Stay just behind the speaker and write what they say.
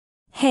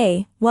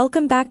Hey,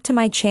 welcome back to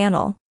my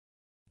channel.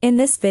 In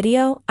this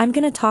video, I'm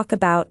gonna talk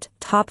about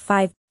top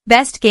 5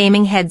 best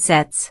gaming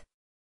headsets.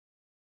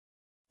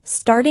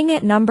 Starting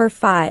at number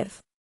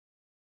 5.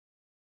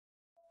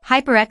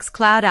 HyperX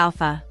Cloud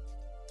Alpha.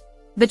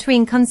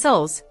 Between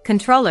consoles,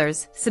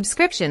 controllers,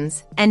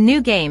 subscriptions, and new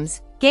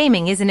games,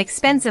 gaming is an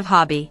expensive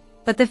hobby,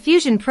 but the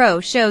Fusion Pro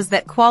shows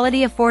that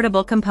quality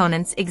affordable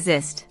components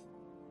exist.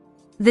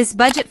 This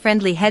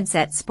budget-friendly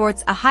headset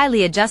sports a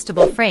highly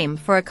adjustable frame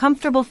for a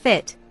comfortable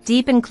fit,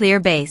 deep and clear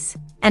bass,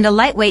 and a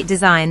lightweight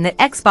design that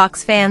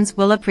Xbox fans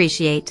will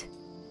appreciate.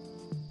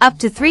 Up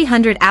to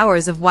 300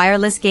 hours of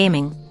wireless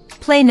gaming.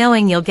 Play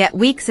knowing you'll get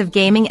weeks of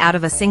gaming out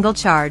of a single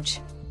charge.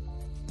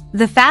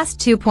 The fast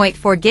 2.4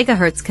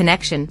 GHz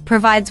connection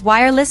provides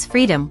wireless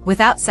freedom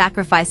without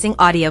sacrificing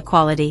audio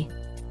quality.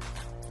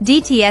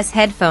 DTS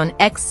Headphone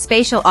X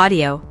Spatial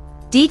Audio.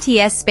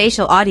 DTS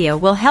Spatial Audio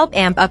will help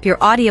amp up your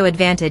audio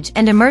advantage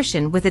and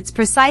immersion with its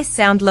precise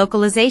sound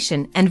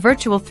localization and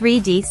virtual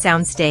 3D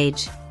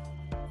soundstage.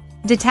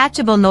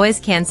 Detachable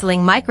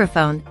noise-canceling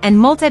microphone and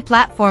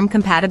multi-platform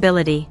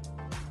compatibility.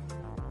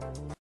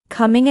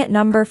 Coming at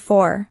number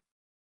 4.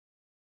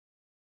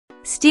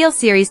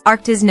 SteelSeries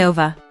Arctis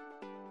Nova.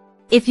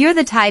 If you're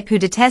the type who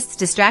detests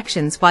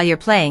distractions while you're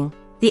playing,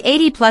 the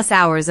 80+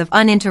 hours of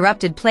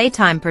uninterrupted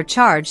playtime per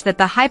charge that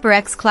the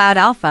HyperX Cloud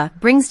Alpha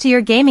brings to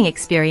your gaming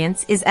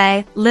experience is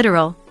a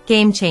literal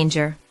game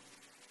changer.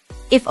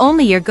 If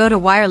only your go-to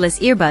wireless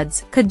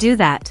earbuds could do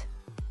that.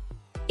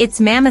 Its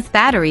mammoth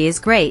battery is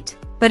great,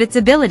 but its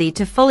ability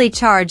to fully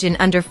charge in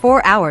under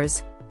 4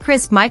 hours,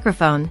 crisp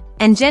microphone,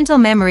 and gentle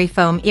memory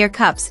foam ear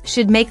cups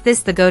should make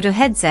this the go-to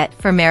headset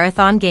for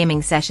marathon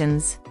gaming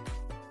sessions.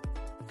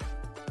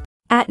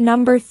 At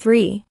number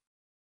 3.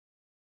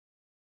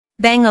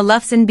 Bang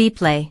Olufsen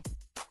Beoplay.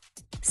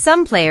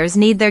 Some players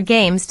need their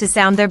games to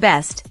sound their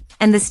best,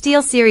 and the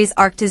SteelSeries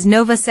Arctis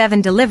Nova 7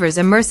 delivers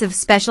immersive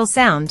special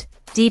sound,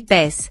 deep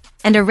bass,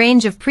 and a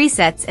range of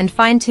presets and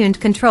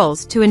fine-tuned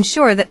controls to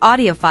ensure that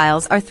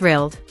audiophiles are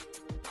thrilled.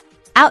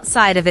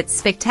 Outside of its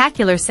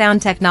spectacular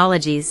sound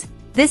technologies,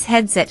 this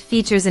headset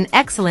features an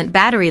excellent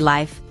battery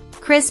life,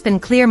 crisp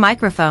and clear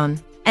microphone,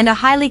 and a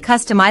highly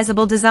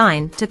customizable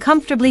design to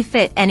comfortably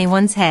fit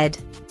anyone's head.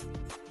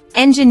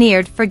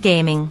 Engineered for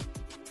gaming.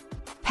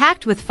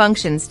 Packed with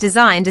functions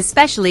designed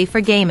especially for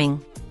gaming,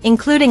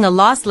 including a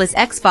lossless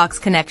Xbox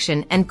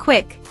connection and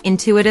quick,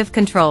 intuitive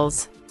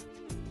controls.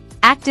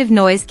 Active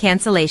noise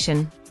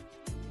cancellation.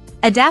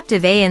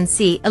 Adaptive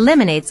ANC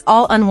eliminates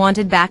all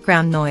unwanted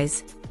background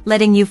noise,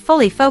 letting you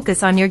fully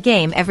focus on your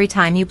game every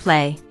time you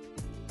play.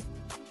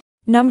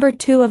 Number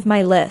 2 of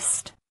my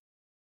list.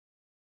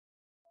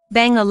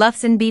 Bang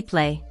Olufsen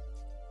Beoplay.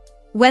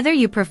 Whether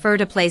you prefer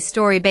to play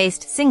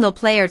story-based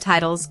single-player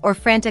titles or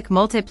frantic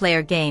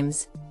multiplayer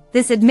games,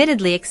 this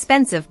admittedly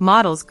expensive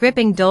model's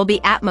gripping Dolby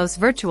Atmos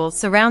virtual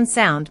surround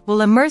sound will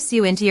immerse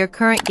you into your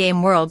current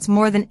game worlds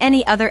more than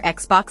any other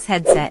Xbox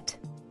headset.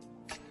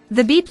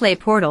 The Beoplay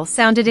portal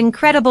sounded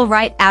incredible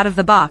right out of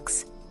the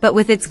box, but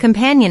with its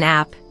companion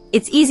app,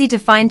 it's easy to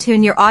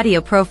fine-tune your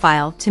audio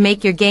profile to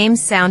make your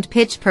games sound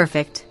pitch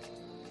perfect.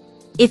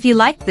 If you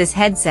liked this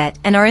headset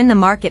and are in the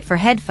market for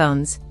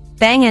headphones,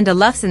 Bang &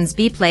 Olufsen's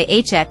Beoplay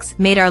HX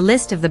made our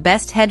list of the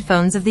best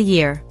headphones of the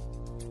year.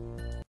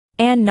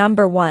 And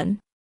number 1.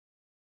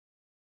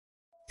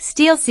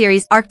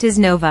 SteelSeries Arctis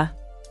Nova.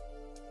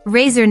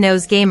 Razer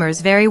knows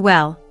gamers very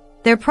well.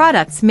 Their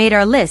products made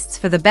our lists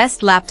for the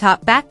best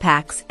laptop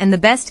backpacks and the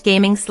best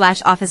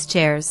gaming/office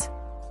chairs.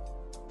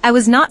 I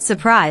was not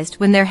surprised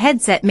when their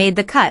headset made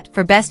the cut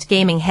for best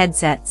gaming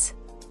headsets.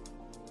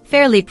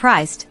 Fairly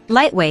priced,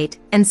 lightweight,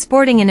 and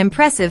sporting an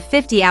impressive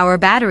 50-hour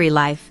battery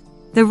life,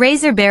 the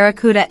Razer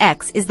Barracuda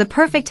X is the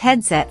perfect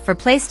headset for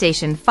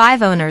PlayStation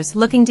 5 owners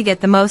looking to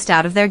get the most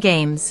out of their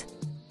games.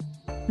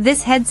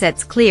 This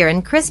headset's clear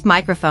and crisp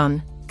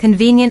microphone,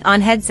 convenient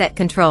on-headset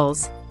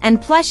controls,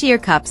 and plush ear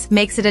cups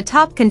makes it a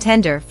top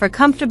contender for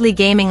comfortably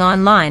gaming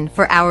online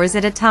for hours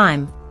at a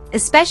time,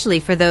 especially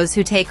for those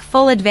who take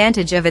full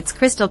advantage of its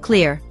crystal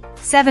clear,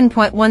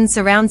 7.1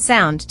 surround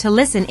sound to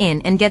listen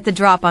in and get the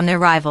drop on their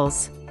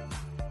rivals.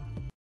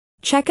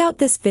 Check out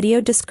this video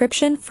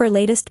description for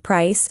latest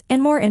price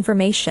and more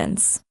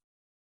informations.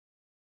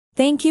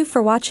 Thank you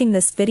for watching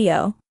this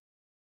video.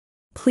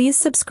 Please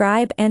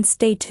subscribe and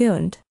stay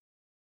tuned.